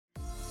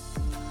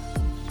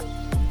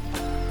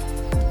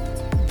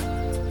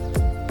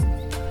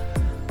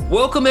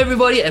Welcome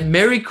everybody and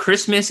Merry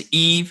Christmas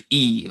Eve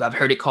Eve. I've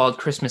heard it called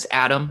Christmas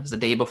Adam. It's the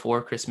day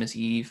before Christmas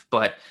Eve,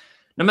 but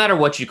no matter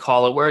what you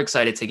call it, we're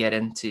excited to get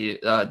into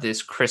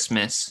this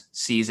Christmas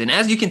season.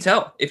 As you can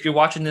tell, if you're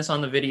watching this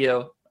on the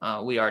video,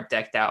 we are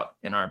decked out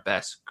in our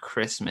best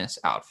Christmas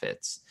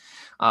outfits.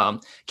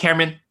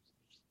 Cameron,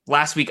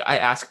 last week I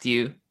asked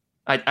you,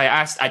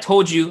 I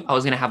told you I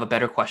was going to have a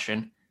better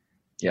question.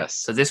 Yes.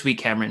 So this week,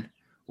 Cameron,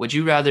 would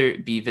you rather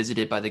be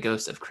visited by the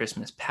ghost of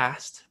Christmas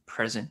past,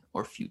 present,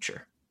 or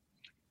future?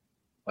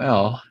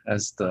 Well,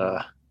 as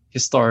the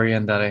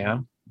historian that I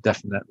am,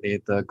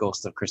 definitely the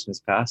ghost of Christmas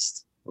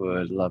past.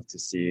 Would love to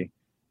see,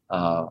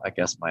 I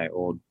guess, my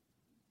old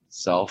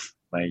self,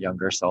 my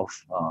younger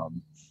self,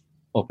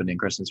 opening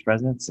Christmas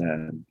presents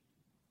and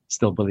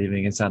still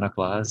believing in Santa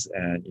Claus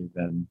and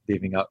even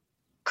leaving out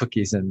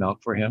cookies and milk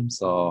for him.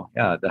 So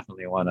yeah,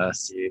 definitely want to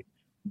see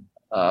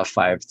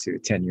 5 to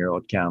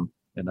 10-year-old Cam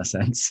in a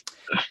sense.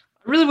 I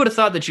really would have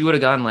thought that you would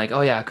have gone like,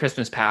 oh yeah,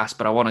 Christmas past,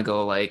 but I want to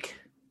go like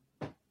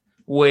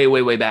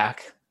way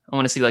back. I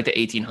want to see like the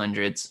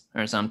 1800s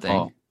or something.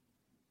 Oh.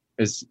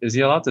 Is he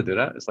allowed to do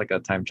that? It's like a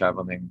time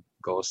traveling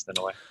ghost in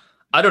a way.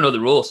 I don't know the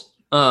rules.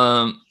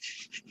 But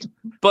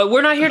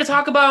we're not here to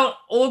talk about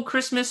old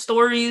Christmas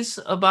stories,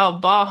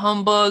 about bah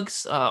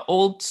humbugs,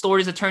 old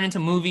stories that turn into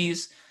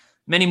movies,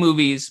 many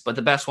movies, but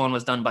the best one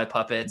was done by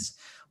puppets.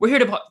 We're here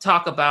to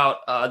talk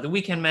about the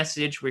weekend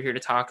message. We're here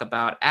to talk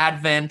about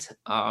Advent,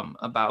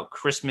 about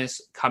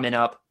Christmas coming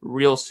up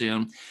real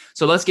soon.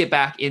 So let's get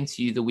back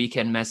into the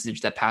weekend message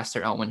that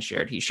Pastor Elwin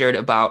shared. He shared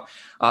about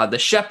the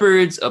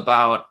shepherds,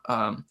 about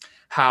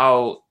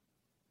how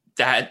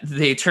that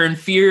they turned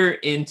fear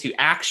into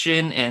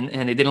action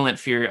and they didn't let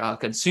fear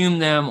consume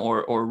them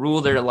or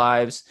rule their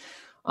lives.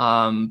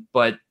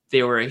 But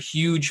they were a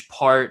huge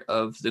part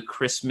of the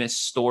Christmas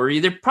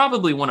story. They're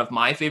probably one of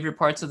my favorite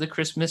parts of the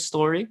Christmas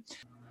story.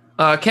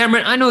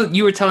 Cameron, I know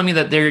you were telling me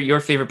that they're your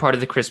favorite part of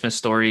the Christmas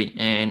story,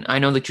 and I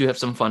know that you have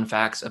some fun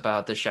facts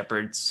about the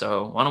shepherds.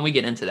 So why don't we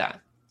get into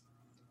that?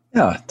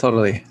 Yeah,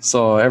 totally.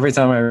 So every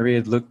time I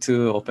read Luke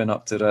 2, open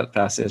up to that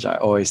passage, I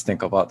always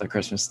think about the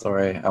Christmas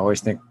story. I always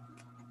think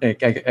I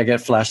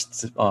get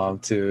flashed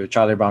to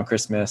Charlie Brown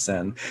Christmas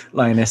and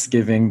Linus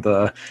giving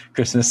the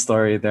Christmas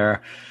story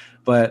there.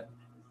 But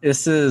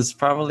this is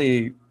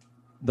probably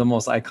the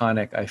most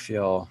iconic, I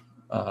feel,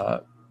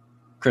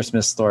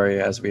 Christmas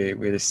story as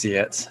we see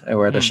it,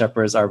 where the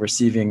shepherds are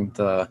receiving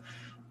the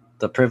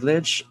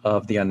privilege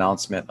of the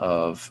announcement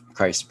of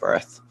Christ's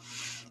birth.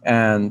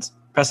 And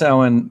Pastor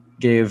Owen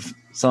gave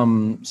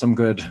some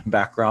good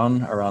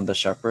background around the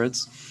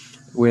shepherds.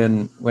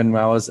 When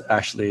I was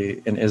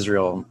actually in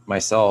Israel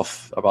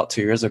myself about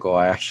 2 years ago,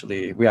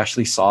 we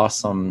actually saw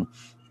some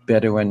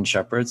Bedouin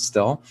shepherds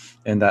still,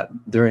 and that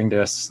during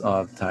this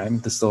time,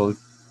 they're still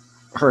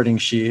herding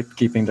sheep,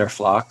 keeping their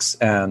flocks,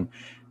 and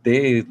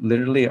they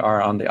literally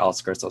are on the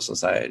outskirts of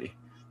society.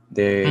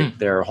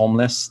 They're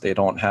homeless. They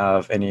don't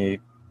have any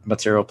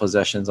material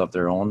possessions of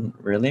their own,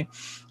 really,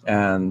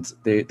 and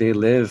they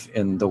live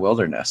in the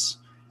wilderness.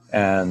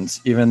 And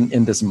even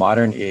in this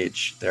modern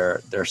age,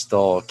 they're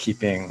still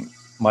keeping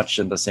much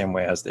in the same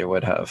way as they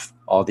would have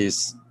all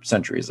these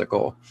centuries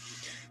ago.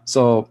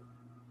 So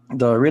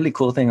the really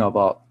cool thing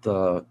about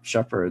the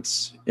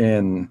shepherds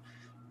in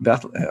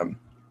Bethlehem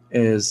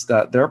is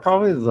that they're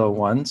probably the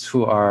ones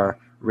who are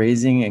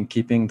raising and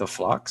keeping the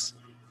flocks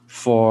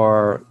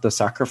for the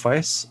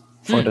sacrifice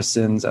for the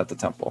sins at the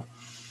temple.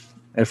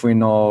 If we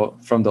know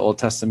from the Old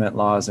Testament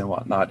laws and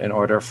whatnot, in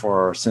order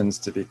for sins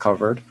to be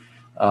covered,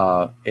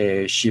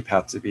 a sheep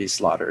had to be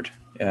slaughtered.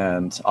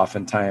 And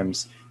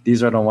oftentimes,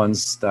 these are the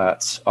ones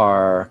that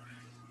are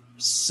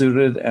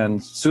suited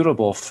and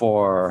suitable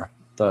for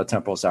the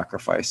temple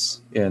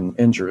sacrifice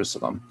in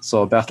Jerusalem.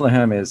 So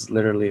Bethlehem is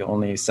literally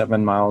only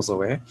 7 miles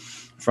away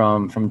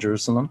from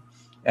Jerusalem.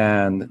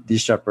 And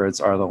these shepherds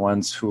are the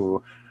ones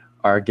who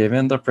are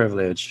given the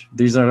privilege.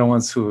 These are the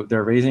ones who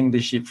they're raising the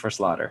sheep for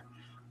slaughter.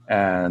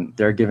 And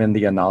they're given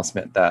the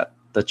announcement that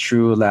the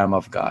true Lamb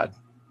of God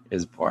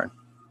is born.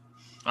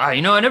 I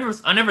never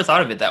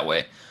thought of it that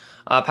way.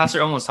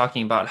 Pastor Owen was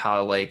talking about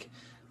how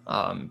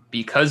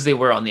because they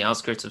were on the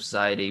outskirts of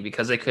society,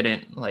 because they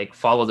couldn't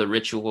follow the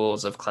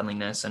rituals of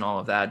cleanliness and all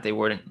of that, they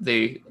weren't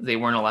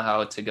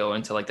allowed to go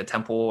into the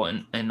temple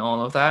and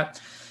all of that.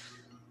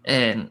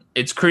 And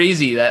it's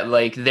crazy that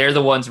they're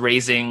the ones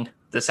raising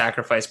the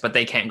sacrifice, but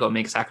they can't go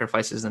make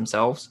sacrifices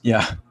themselves.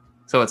 Yeah.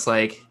 So it's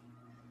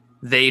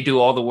they do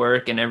all the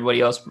work and everybody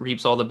else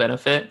reaps all the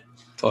benefit.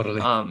 Totally.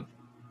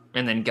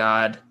 And then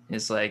God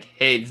is like,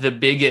 hey, the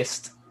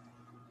biggest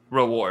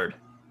reward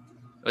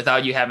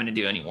without you having to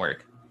do any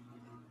work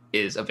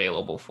is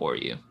available for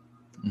you.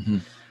 Mm-hmm.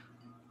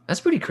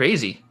 That's pretty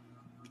crazy.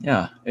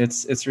 Yeah,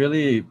 it's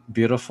really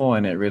beautiful,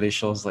 and it really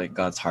shows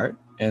God's heart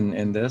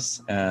in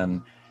this.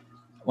 And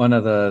one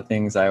of the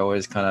things I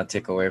always kind of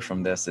take away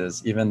from this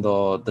is, even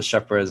though the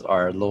shepherds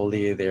are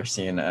lowly, they're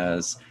seen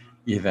as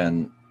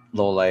even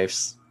low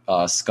life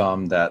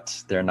scum,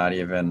 that they're not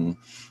even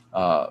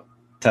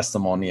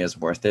testimony is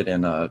worth it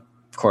in a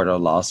court of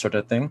law sort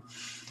of thing,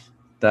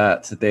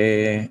 that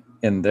they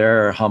in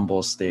their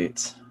humble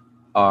state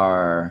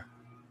are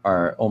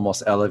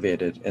almost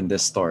elevated in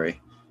this story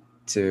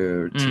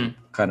to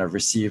kind of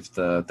receive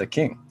the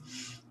king.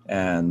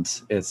 And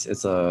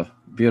it's a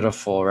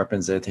beautiful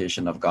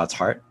representation of God's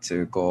heart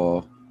to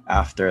go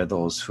after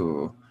those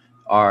who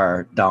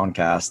are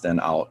downcast and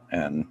out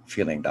and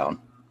feeling down.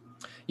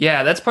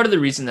 Yeah, that's part of the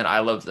reason that I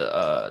love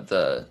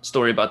the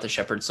story about the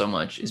shepherd so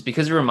much, is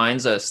because it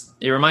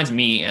reminds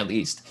me at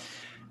least,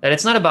 that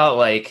it's not about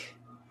like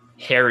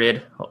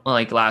Herod,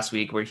 like last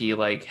week, where he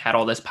like had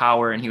all this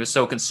power and he was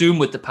so consumed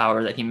with the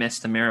power that he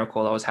missed the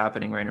miracle that was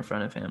happening right in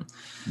front of him.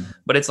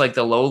 But it's like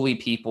the lowly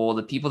people,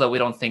 the people that we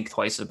don't think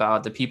twice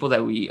about, the people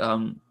that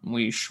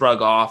we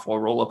shrug off or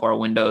roll up our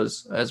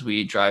windows as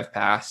we drive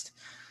past.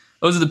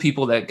 Those are the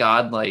people that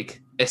God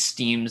like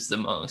esteems the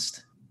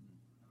most.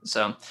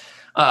 So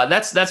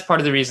that's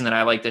part of the reason that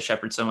I like the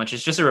shepherd so much.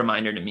 It's just a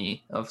reminder to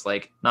me of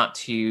like not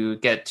to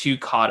get too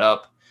caught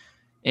up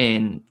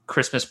in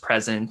Christmas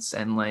presents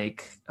and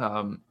like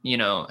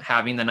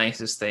having the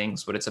nicest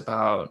things, but it's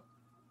about,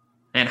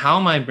 and how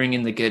am I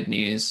bringing the good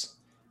news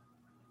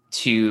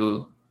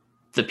to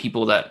the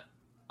people that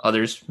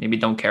others maybe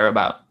don't care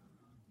about.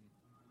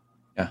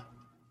 Yeah,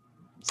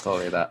 it's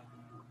totally that.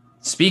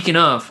 Speaking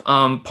of,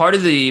 part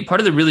of the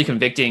really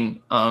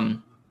convicting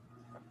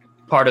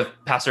part of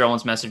Pastor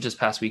Owen's message this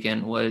past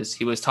weekend was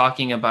he was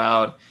talking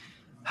about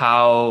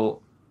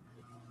how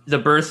the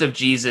birth of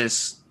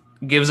Jesus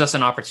gives us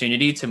an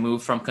opportunity to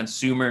move from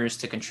consumers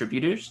to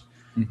contributors,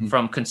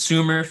 from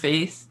consumer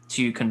faith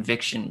to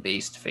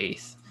conviction-based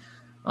faith.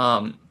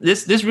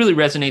 This really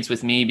resonates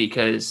with me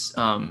because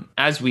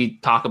as we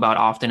talk about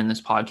often in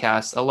this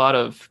podcast, a lot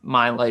of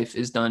my life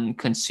is done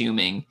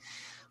consuming,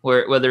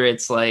 whether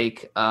it's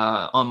like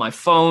on my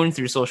phone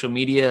through social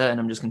media and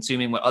I'm just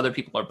consuming what other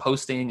people are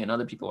posting and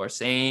other people are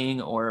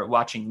saying, or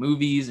watching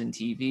movies and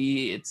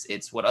TV.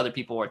 It's what other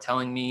people are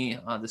telling me,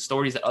 the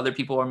stories that other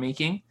people are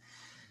making.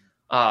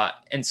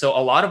 And so a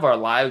lot of our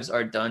lives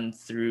are done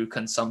through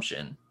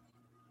consumption.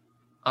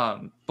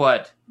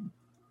 But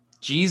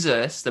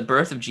Jesus, the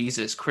birth of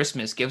Jesus,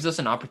 Christmas, gives us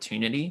an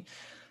opportunity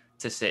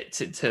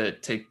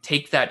to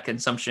take that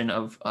consumption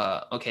of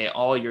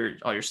all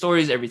your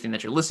stories, everything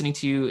that you're listening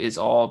to is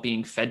all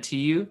being fed to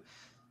you.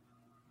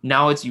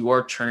 Now it's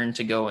your turn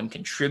to go and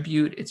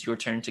contribute. It's your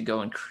turn to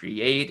go and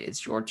create.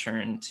 It's your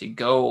turn to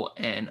go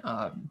and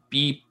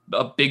be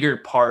a bigger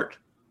part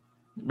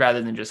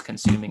rather than just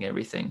consuming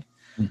everything.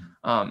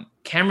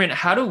 Cameron,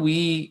 how do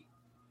we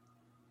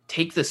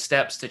take the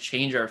steps to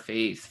change our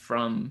faith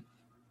from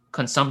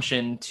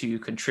consumption to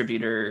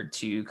contributor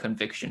to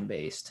conviction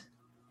based?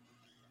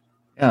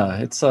 Yeah,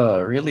 it's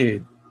a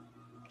really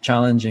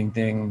challenging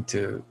thing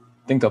to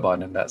think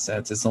about in that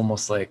sense. It's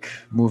almost like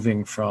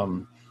moving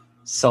from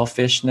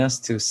selfishness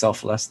to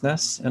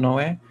selflessness in a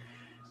way,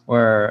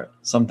 where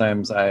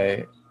sometimes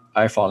I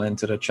fall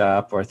into the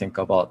trap or think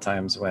about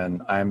times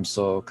when I'm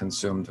so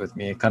consumed with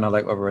me, kind of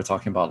like what we were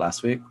talking about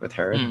last week with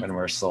Herod, when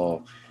we're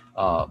so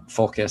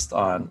focused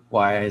on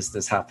why is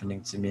this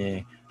happening to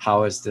me?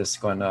 How is this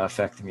going to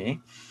affect me?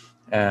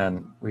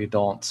 And we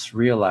don't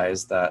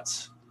realize that,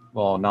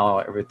 well, now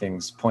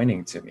everything's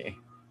pointing to me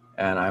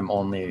and I'm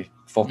only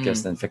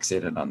focused and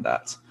fixated on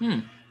that.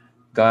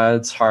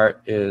 God's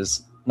heart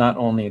is not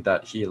only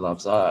that he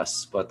loves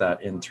us, but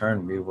that in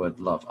turn we would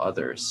love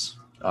others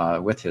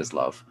with his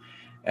love.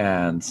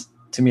 And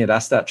to me,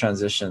 that's that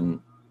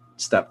transition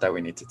step that we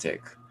need to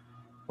take.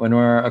 When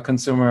we're a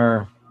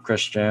consumer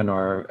Christian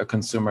or a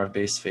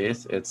consumer-based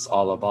faith, it's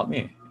all about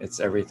me. It's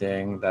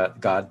everything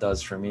that God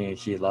does for me.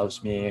 He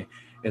loves me.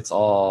 It's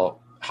all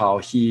how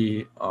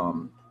his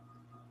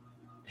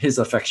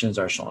affections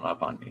are shown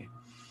up on me.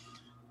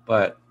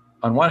 But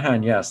on one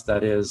hand, yes,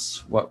 that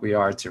is what we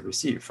are to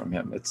receive from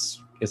him.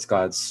 It's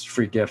God's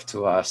free gift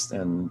to us,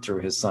 and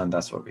through his son,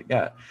 that's what we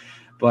get.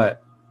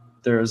 But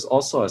there's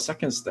also a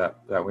second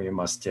step that we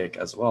must take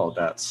as well,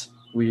 that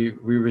we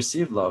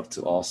receive love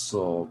to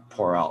also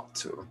pour out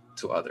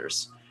to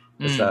others.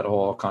 It's that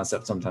whole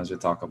concept sometimes we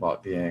talk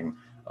about being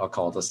a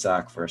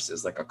cul-de-sac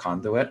versus like a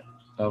conduit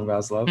of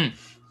God's love.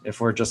 If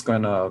we're just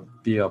going to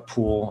be a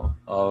pool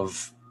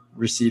of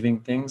receiving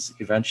things,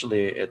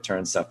 eventually it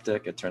turns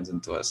septic, it turns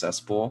into a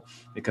cesspool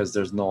because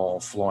there's no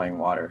flowing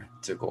water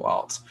to go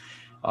out.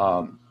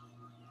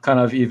 Kind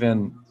of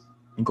even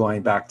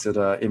going back to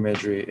the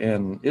imagery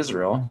in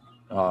Israel,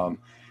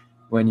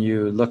 when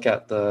you look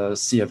at the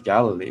Sea of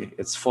Galilee,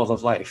 it's full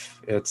of life.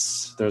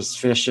 There's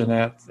fish in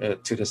it.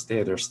 To this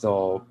day, there's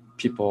still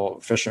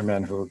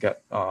fishermen who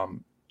get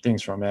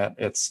things from it.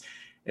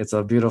 It's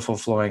a beautiful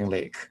flowing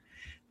lake.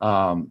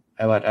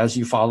 But as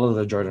you follow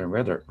the Jordan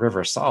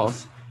River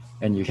south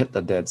and you hit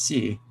the Dead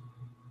Sea,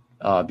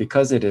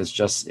 because it is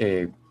just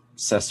a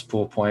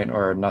cesspool point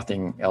or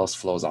nothing else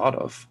flows out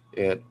of,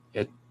 it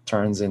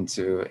turns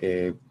into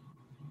a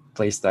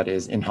place that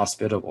is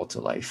inhospitable to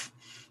life.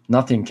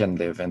 Nothing can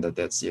live in the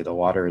Dead Sea. The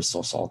water is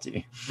so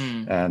salty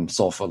and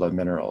so full of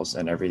minerals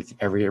and every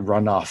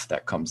runoff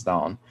that comes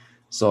down.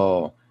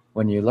 So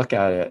when you look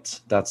at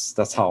it,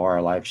 that's how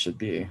our lives should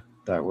be.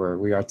 that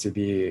we are to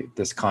be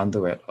this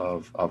conduit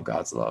of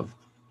God's love.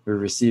 We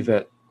receive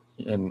it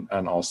and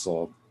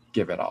also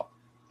give it out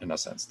in a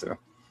sense too.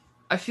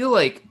 I feel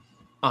like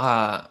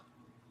that's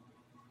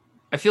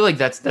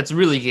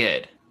really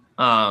good.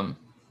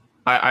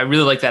 I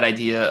really like that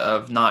idea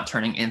of not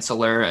turning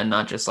insular and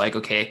not just like,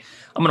 okay,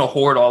 I'm going to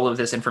hoard all of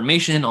this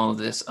information, all of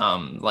this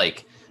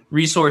like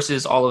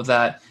resources, all of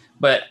that.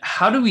 But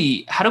how do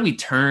we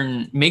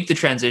make the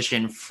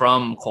transition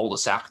from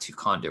cul-de-sac to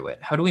conduit?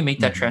 How do we make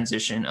that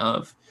transition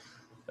of,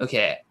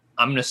 okay,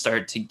 I'm going to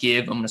start to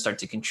give, I'm going to start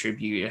to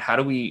contribute. How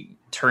do we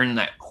turn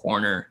that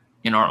corner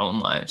in our own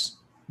lives?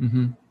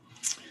 The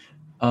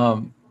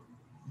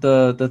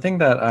thing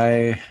that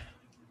I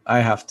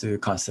have to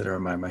consider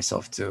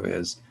myself too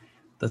is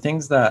the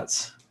things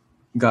that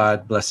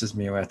God blesses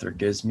me with or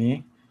gives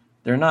me,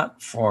 they're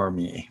not for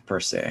me per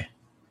se.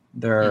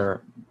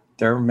 They're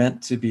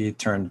meant to be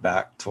turned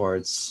back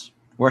towards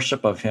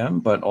worship of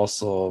Him, but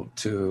also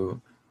to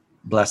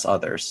bless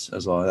others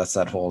as well. That's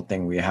that whole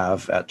thing we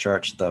have at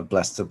church, the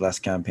Blessed to Bless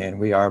campaign.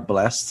 We are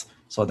blessed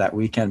so that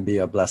we can be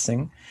a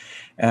blessing.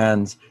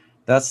 And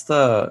that's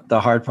the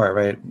hard part,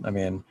 right? I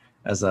mean,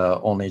 as a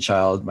only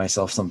child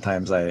myself,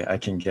 sometimes I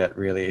can get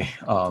really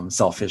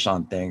selfish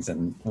on things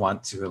and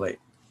want to like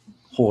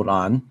hold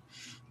on.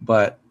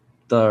 But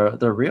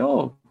the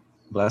real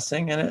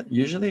blessing in it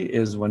usually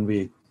is when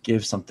we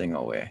give something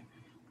away,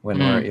 when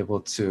we're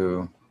able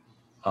to,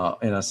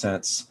 in a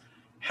sense,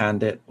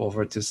 hand it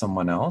over to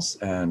someone else,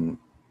 and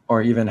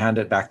or even hand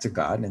it back to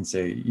God and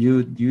say,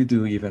 you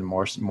do even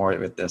more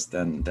with this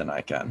than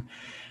I can.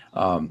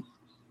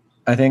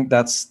 I think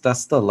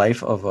that's the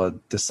life of a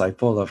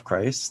disciple of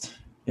Christ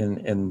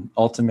in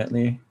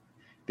ultimately,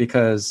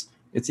 because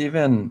it's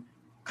even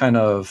kind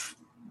of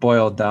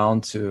boiled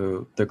down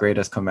to the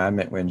greatest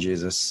commandment when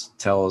Jesus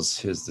tells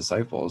his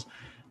disciples,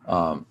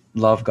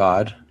 love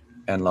God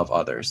and love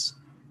others.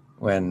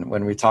 When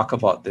we talk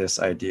about this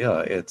idea,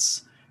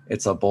 it's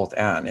a both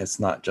and. It's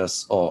not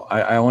just, oh,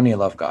 I only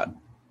love God.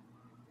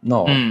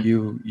 No,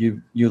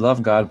 you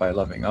love God by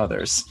loving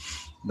others.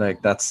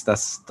 Like that's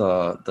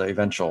the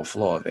eventual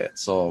flow of it.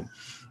 So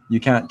you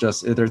can't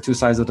just, they're two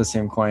sides of the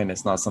same coin.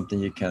 It's not something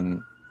you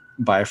can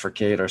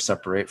bifurcate or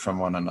separate from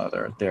one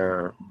another.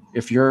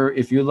 If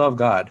you love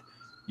God,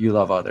 you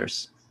love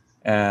others.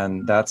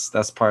 And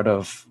that's part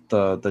of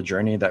the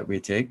journey that we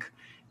take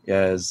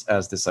as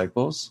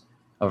disciples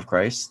of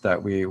Christ,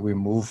 that we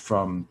move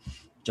from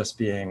just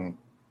being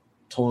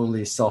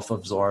totally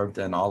self-absorbed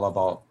and all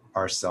about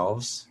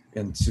ourselves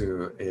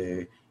into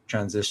a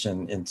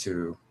transition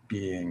into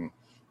being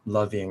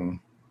loving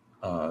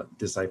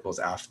disciples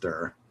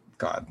after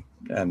God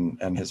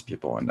and his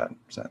people in that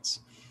sense.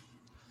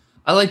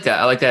 I like that.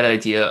 I like that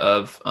idea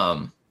of,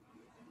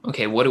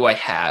 okay, what do I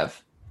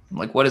have?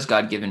 Like, what has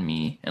God given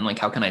me? And like,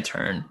 how can I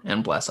turn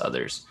and bless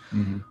others?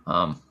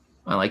 I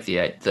like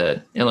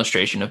the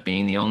illustration of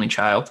being the only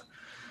child.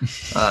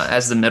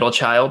 As the middle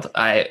child,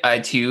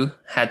 I too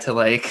had to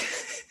like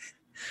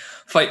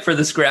fight for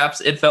the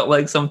scraps. It felt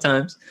like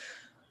sometimes.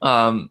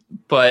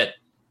 But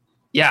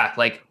yeah,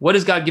 like what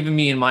has God given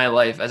me in my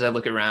life as I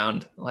look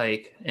around,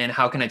 like, and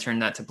how can I turn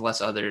that to bless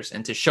others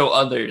and to show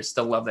others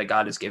the love that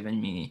God has given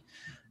me,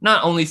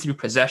 not only through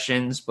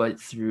possessions,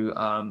 but through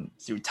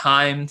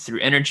time, through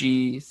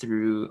energy,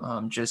 through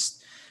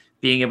just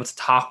being able to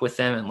talk with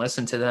them and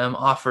listen to them,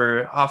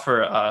 offer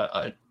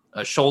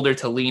a shoulder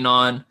to lean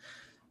on.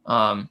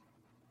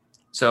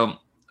 So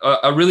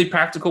a really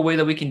practical way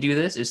that we can do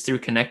this is through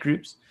connect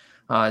groups.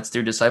 It's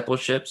through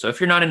discipleship. So if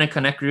you're not in a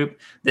connect group,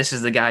 this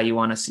is the guy you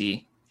want to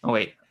see. Oh,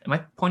 wait, am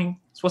I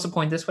supposed to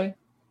point this way?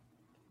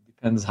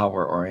 Depends how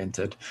we're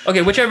oriented.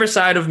 Okay, whichever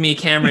side of me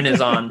Cameron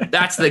is on,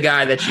 that's the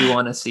guy that you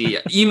want to see.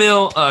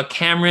 Email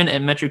Cameron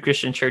at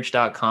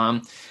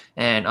metrochristianchurch.com,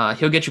 and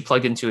he'll get you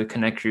plugged into a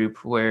connect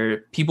group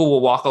where people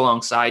will walk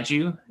alongside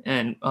you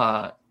and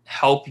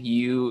help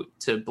you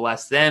to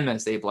bless them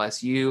as they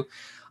bless you.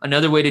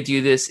 Another way to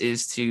do this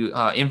is to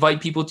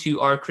invite people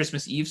to our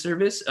Christmas Eve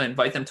service,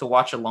 invite them to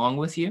watch along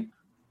with you,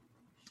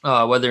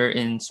 whether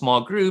in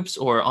small groups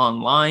or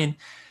online,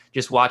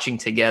 just watching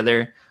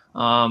together,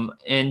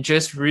 and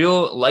just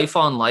real life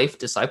on life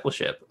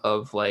discipleship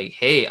of like,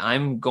 hey,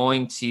 I'm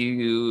going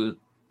to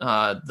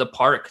the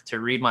park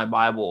to read my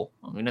Bible.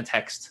 I'm going to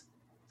text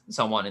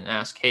someone and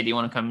ask, hey, do you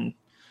want to come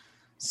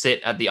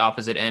sit at the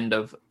opposite end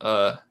of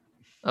a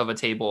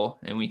table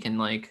and we can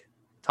like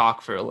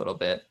talk for a little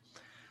bit.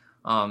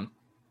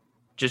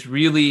 Just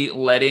really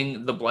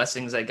letting the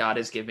blessings that God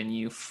has given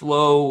you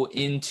flow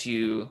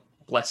into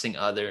blessing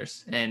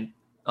others, and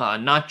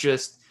not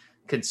just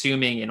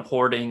consuming and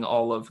hoarding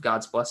all of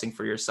God's blessing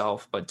for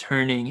yourself, but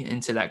turning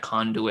into that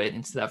conduit,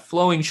 into that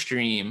flowing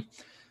stream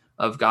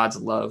of God's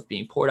love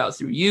being poured out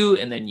through you,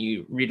 and then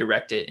you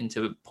redirect it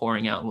into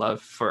pouring out love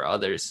for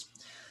others.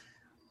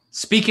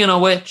 Speaking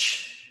of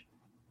which,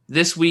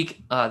 this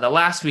week, the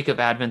last week of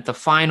Advent, the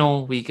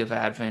final week of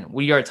Advent,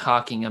 we are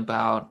talking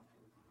about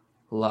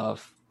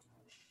love.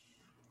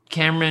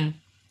 Cameron,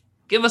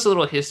 give us a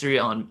little history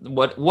on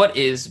what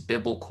is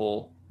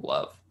biblical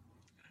love.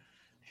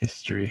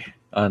 history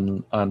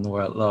on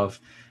what love.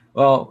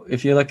 Well,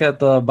 if you look at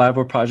the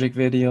Bible Project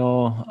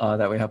video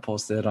that we have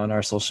posted on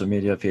our social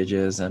media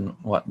pages and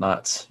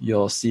whatnot,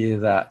 you'll see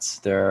that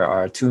there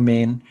are two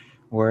main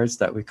words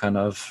that we kind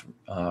of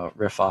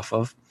riff off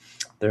of.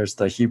 There's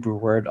the Hebrew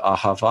word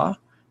ahava,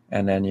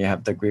 and then you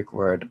have the Greek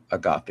word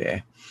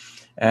agape.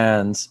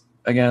 And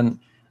again,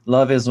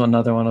 love is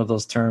another one of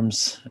those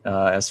terms.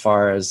 As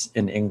far as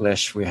in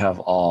English, we have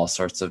all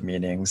sorts of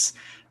meanings.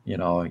 You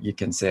know, you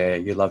can say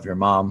you love your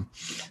mom,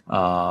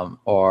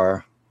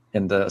 or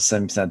in the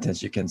same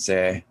sentence, you can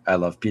say, I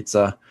love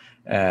pizza.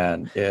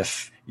 And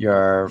if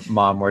your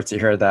mom were to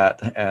hear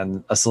that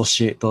and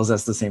associate those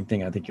as the same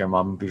thing, I think your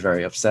mom would be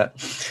very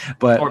upset.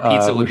 But or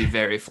pizza would be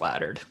very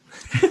flattered.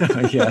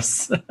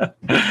 Yes.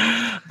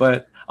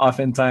 But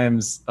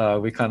oftentimes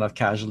we kind of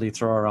casually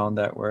throw around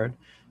that word.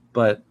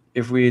 But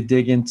if we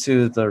dig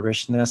into the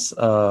richness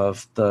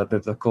of the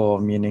biblical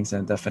meanings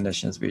and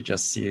definitions, we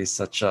just see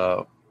such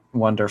a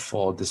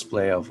wonderful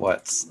display of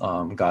what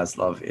God's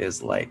love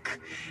is like.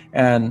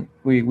 And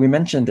we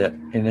mentioned it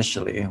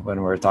initially when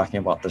we were talking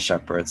about the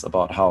shepherds,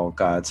 about how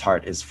God's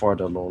heart is for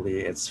the lowly.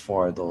 It's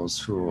for those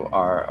who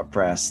are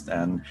oppressed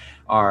and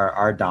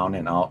are down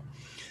and out.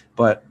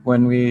 But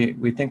when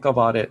we think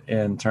about it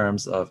in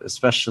terms of,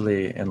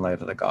 especially in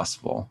light of the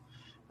gospel,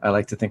 I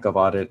like to think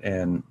about it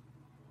in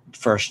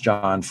 1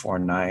 John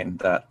 4:9,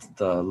 that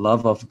the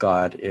love of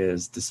God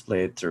is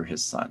displayed through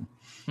his son.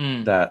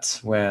 That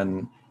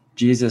when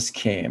Jesus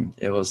came,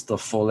 it was the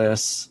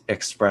fullest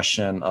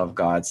expression of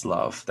God's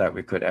love that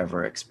we could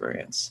ever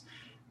experience.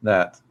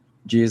 That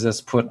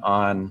Jesus put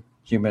on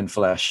human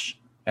flesh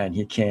and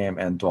he came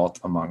and dwelt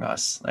among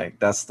us. Like,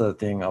 that's the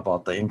thing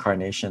about the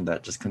incarnation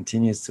that just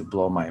continues to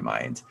blow my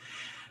mind.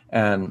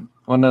 And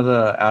one of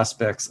the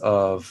aspects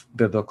of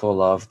biblical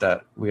love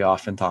that we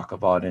often talk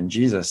about, and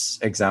Jesus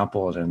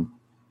exampled and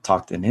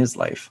talked in his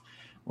life,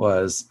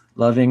 was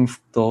loving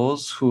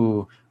those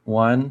who,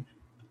 one,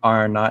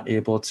 are not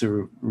able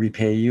to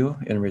repay you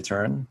in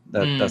return.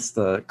 That's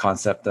the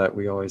concept that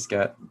we always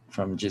get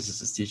from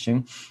Jesus's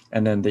teaching.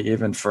 And then the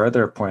even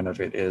further point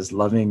of it is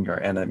loving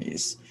your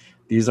enemies.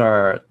 These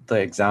are the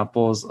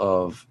examples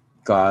of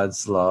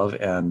God's love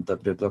and the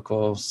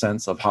biblical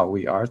sense of how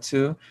we are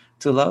to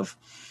love.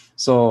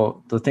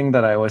 So the thing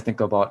that I always think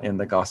about in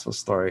the gospel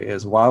story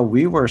is, while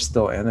we were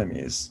still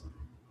enemies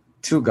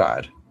to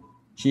God,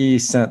 he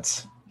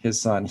sent his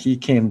son. He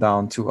came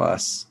down to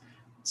us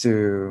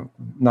to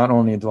not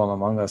only dwell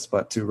among us,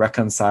 but to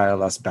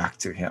reconcile us back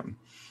to him.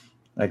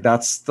 Like,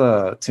 that's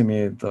to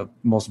me, the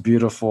most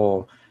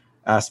beautiful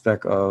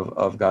aspect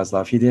of God's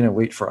love. He didn't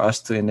wait for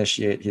us to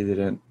initiate. He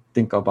didn't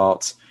think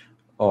about,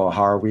 oh,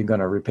 how are we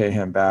going to repay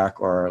him back?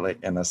 Or, like,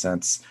 in a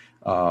sense,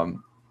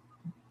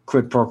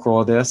 quid pro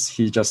quo this.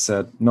 He just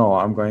said, no,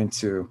 I'm going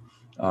to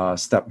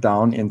step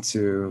down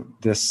into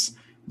this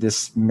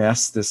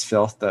mess, this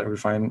filth that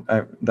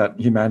that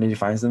humanity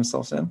finds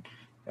themselves in.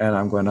 And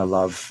I'm going to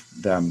love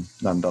them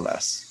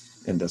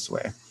nonetheless in this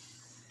way.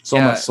 So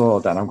much so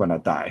that I'm going to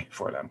die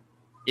for them.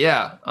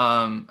 Yeah.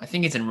 I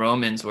think it's in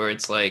Romans where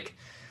it's like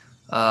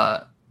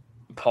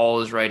Paul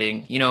is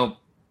writing, you know,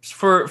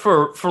 for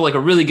like a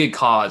really good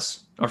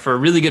cause, or for a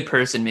really good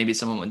person, maybe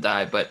someone would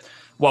die. But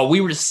while we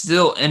were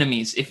still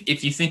enemies,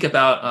 if you think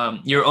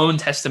about your own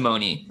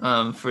testimony,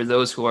 for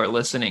those who are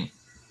listening,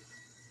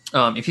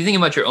 if you think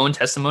about your own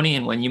testimony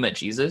and when you met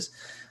Jesus,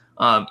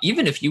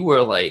 even if you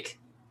were like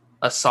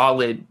a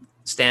solid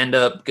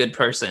stand-up good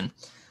person,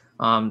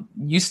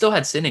 you still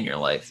had sin in your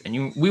life,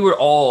 and we were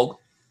all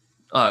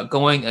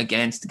going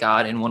against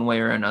God in one way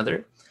or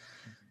another.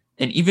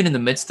 And even in the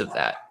midst of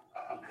that,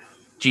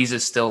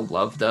 Jesus still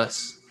loved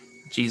us.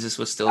 Jesus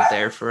was still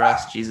there for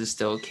us. Jesus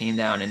still came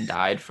down and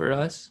died for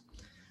us.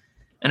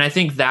 And I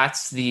think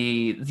that's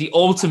the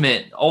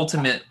ultimate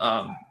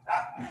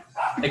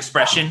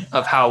expression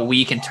of how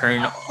we can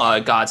turn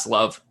God's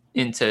love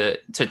to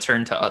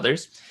turn to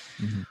others.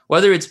 Mm-hmm.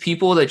 Whether it's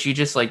people that you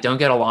just like don't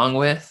get along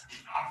with,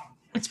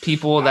 it's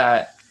people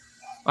that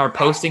are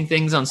posting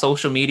things on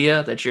social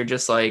media that you're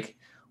just like,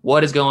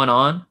 what is going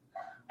on?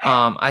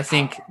 I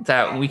think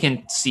that we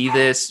can see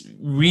this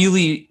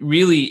really,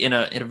 really in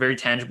a very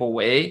tangible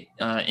way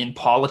in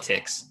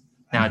politics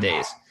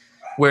nowadays,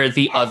 where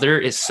the other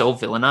is so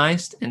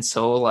villainized and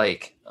so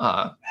like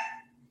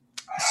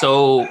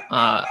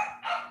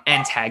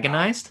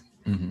antagonized,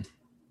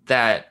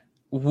 that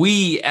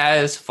we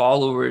as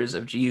followers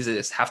of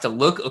Jesus have to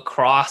look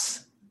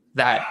across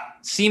that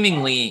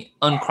seemingly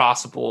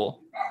uncrossable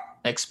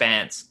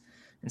expanse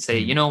and say,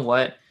 you know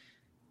what?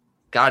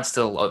 God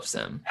still loves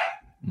them.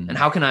 And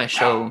how can I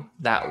show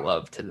that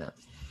love to them?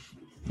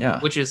 Yeah.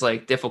 Which is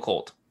like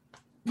difficult,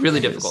 really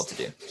difficult to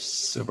do.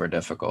 Super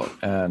difficult.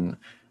 And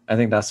I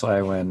think that's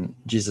why when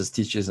Jesus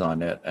teaches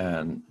on it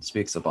and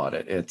speaks about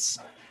it, it's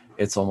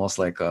almost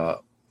like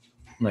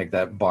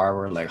that bar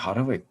where, like, how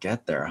do we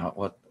get there?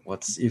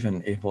 What's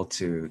even able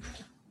to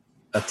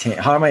attain?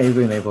 How am I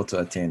even able to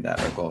attain that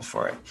or go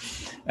for it?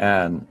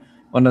 And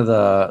one of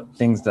the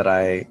things that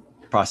I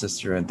process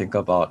through and think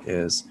about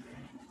is,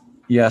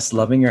 yes,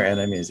 loving your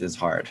enemies is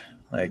hard.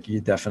 Like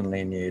you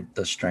definitely need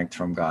the strength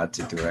from God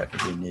to do it.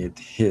 You need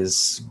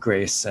His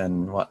grace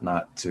and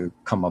whatnot to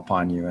come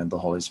upon you, and the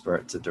Holy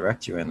Spirit to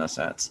direct you in a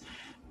sense.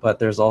 But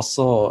there's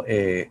also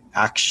a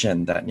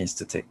action that needs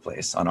to take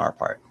place on our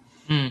part.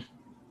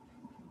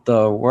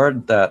 The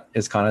word that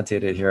is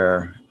connotated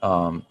here,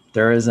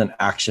 there is an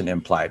action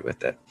implied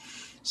with it.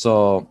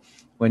 So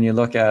when you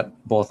look at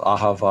both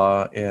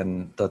ahava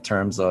in the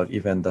terms of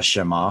even the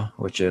Shema,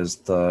 which is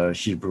the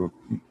Hebrew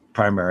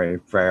primary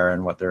prayer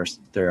and what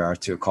they are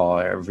to call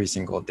every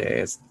single day,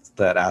 it's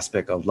that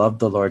aspect of love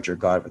the Lord your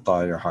God with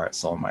all your heart,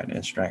 soul, mind,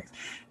 and strength.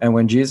 And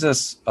when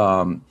Jesus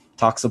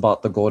talks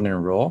about the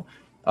golden rule,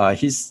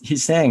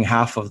 he's saying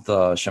half of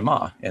the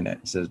Shema in it.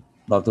 He says,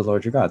 love the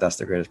Lord your God. That's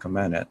the greatest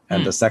commandment.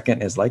 And the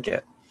second is like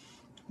it.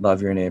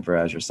 Love your neighbor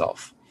as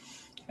yourself.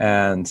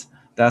 And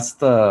that's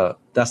the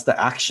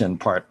action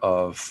part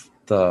of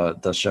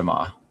the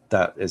Shema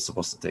that is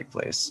supposed to take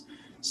place.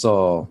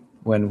 So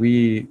when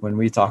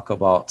we talk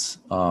about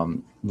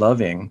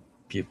loving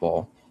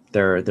people,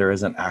 there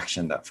is an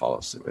action that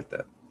follows through with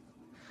it.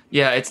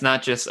 Yeah, it's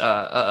not just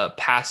a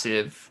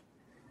passive,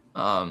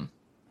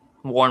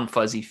 warm,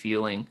 fuzzy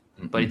feeling,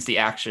 but it's the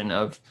action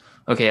of,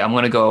 okay, I'm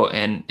going to go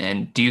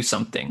and do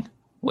something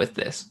with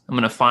this. I'm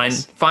going to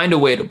find a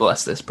way to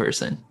bless this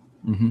person.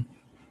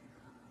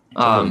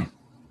 Totally.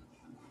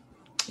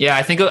 Yeah,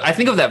 I think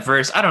of that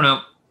verse. I don't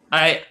know.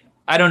 I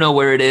don't know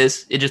where it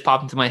is. It just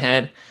popped into my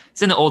head.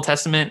 It's in the Old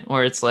Testament,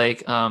 where it's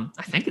like, I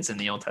think it's in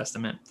the Old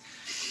Testament.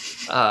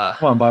 Come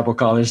on, Bible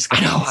college.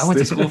 I know. I went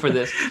to school for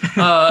this.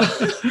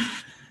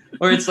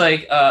 Where it's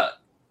like,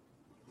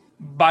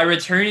 by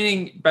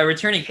returning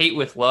hate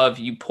with love,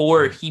 you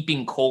pour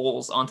heaping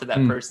coals onto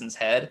that person's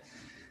head.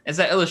 It's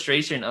that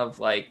illustration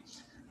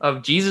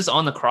of Jesus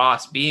on the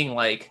cross being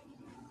like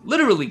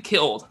literally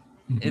killed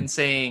and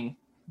saying,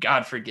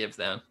 God forgive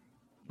them.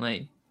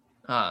 Like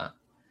that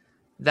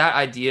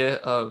idea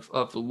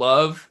of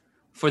love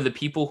for the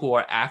people who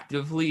are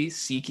actively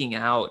seeking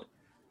out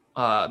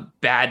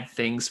bad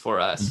things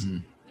for us,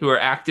 who are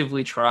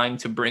actively trying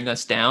to bring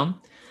us down.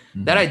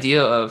 That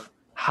idea of,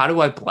 how do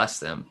I bless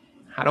them?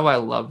 How do I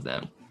love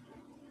them?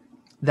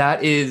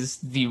 That is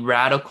the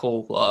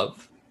radical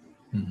love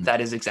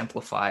that is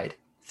exemplified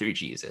through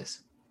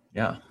Jesus.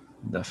 Yeah,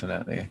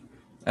 definitely.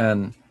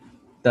 And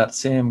that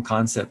same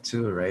concept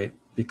too, right?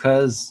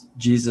 Because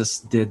Jesus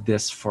did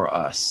this for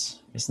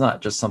us. It's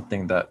not just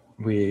something that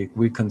we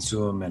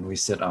consume and we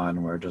sit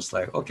on. We're just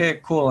like, okay,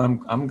 cool,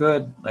 I'm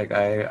good. Like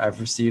I've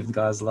received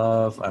God's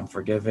love. I'm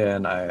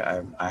forgiven.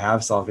 I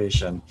have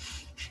salvation.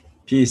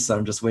 Peace.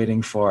 I'm just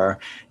waiting for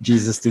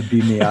Jesus to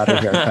beam me out of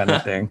here, kind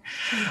of thing.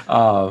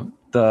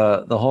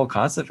 The whole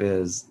concept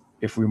is,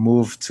 if we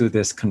move to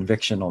this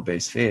convictional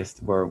based faith,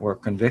 we're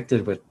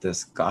convicted with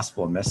this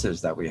gospel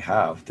message that we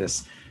have,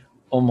 this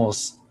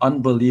almost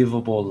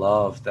unbelievable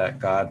love that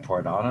God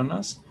poured out on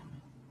us.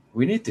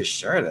 We need to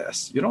share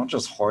this. You don't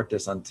just hoard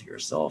this unto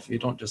yourself. You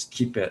don't just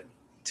keep it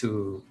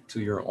to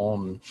your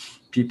own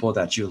people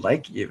that you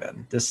like.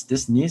 Even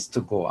this needs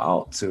to go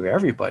out to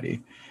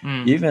everybody,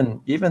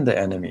 even the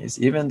enemies,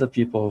 even the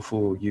people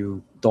who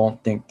you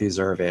don't think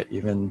deserve it,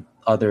 even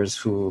others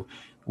who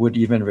would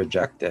even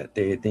reject it.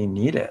 They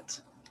need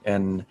it.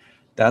 And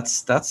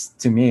that's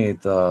to me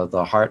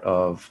the heart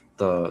of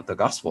the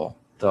gospel,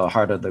 the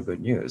heart of the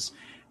good news.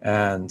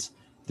 And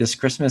this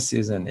Christmas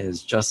season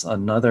is just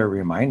another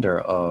reminder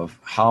of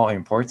how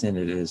important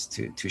it is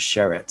to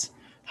share it,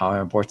 how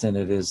important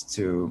it is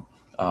to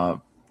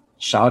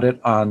shout it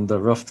on the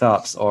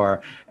rooftops,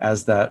 or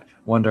as that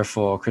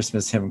wonderful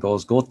Christmas hymn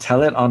goes, go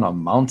tell it on a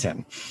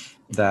mountain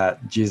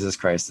that Jesus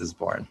Christ is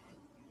born.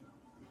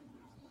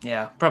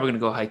 Yeah, probably gonna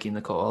go hiking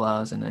the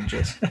koalas and then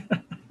just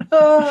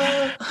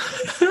I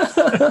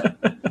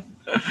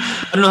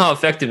don't know how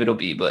effective it'll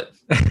be, but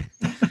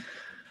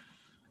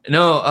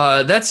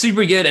no, that's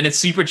super good, and it's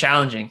super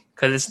challenging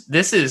because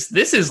this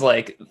is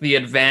like the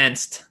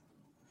advanced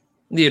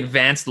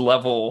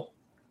level.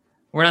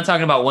 We're not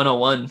talking about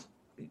 101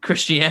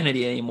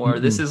 Christianity anymore.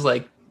 This is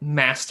like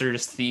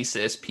master's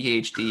thesis,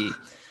 PhD,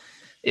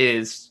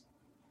 is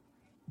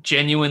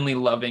genuinely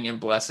loving and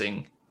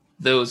blessing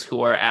those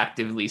who are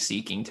actively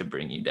seeking to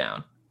bring you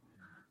down.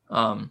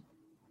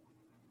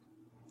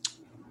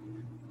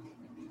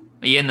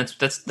 Yeah, and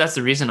that's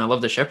the reason I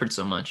love the Shepherd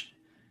so much,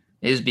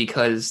 is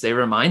because they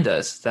remind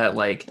us that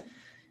like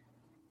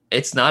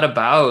it's not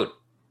about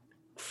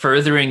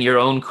furthering your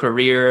own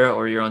career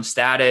or your own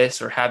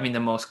status or having the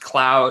most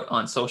clout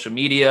on social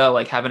media,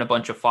 like having a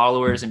bunch of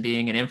followers and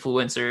being an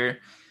influencer.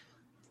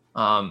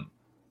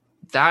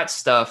 That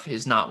stuff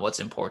is not what's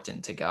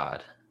important to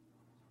God.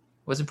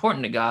 What's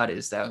important to God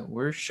is that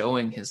we're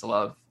showing his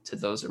love to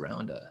those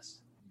around us,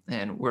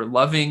 and we're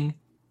loving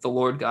the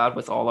Lord God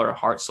with all our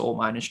heart, soul,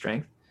 mind, and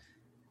strength.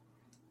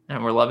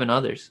 And we're loving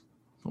others,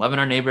 loving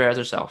our neighbor as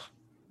ourselves.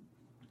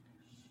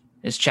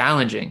 It's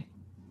challenging.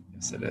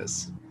 Yes, it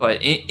is.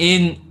 But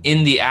in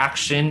the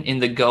action, in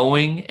the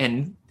going,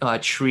 and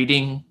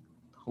treating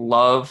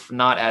love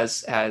not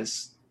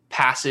as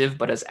passive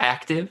but as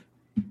active,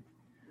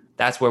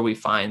 that's where we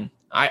find,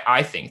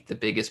 I think, the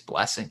biggest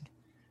blessing.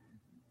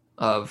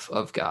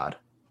 of God,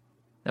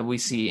 that we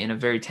see in a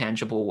very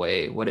tangible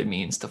way what it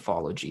means to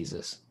follow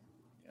Jesus.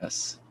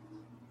 Yes.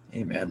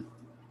 Amen.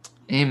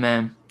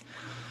 Amen.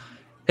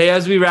 Hey,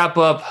 as we wrap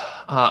up,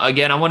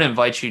 again, I want to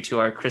invite you to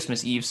our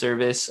Christmas Eve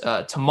service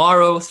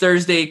tomorrow,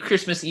 Thursday,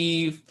 Christmas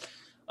Eve,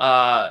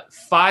 5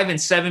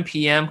 and 7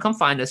 p.m. Come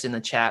find us in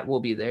the chat.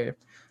 We'll be there.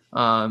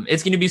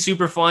 It's going to be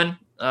super fun.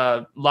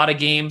 A lot of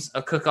games,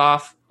 a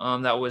cook-off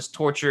that was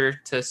torture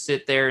to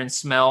sit there and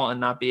smell and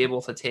not be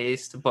able to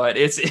taste, but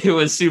it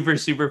was super,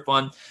 super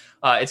fun.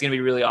 It's going to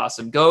be really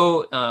awesome.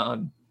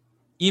 Go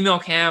email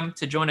Cam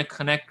to join a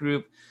Connect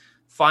group.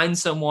 Find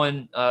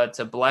someone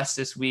to bless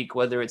this week,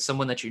 whether it's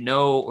someone that you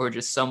know or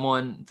just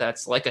someone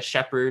that's like a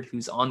shepherd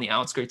who's on the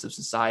outskirts of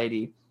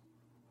society.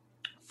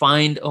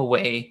 Find a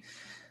way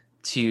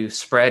to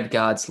spread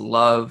God's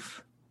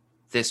love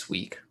this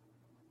week.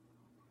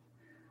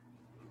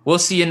 We'll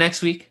see you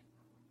next week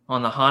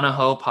on the Hana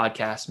Ho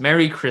podcast.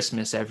 Merry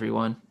Christmas,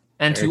 everyone.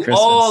 And Merry to Christmas.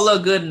 All a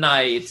good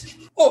night.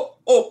 Oh,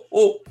 oh,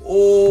 oh,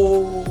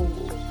 oh.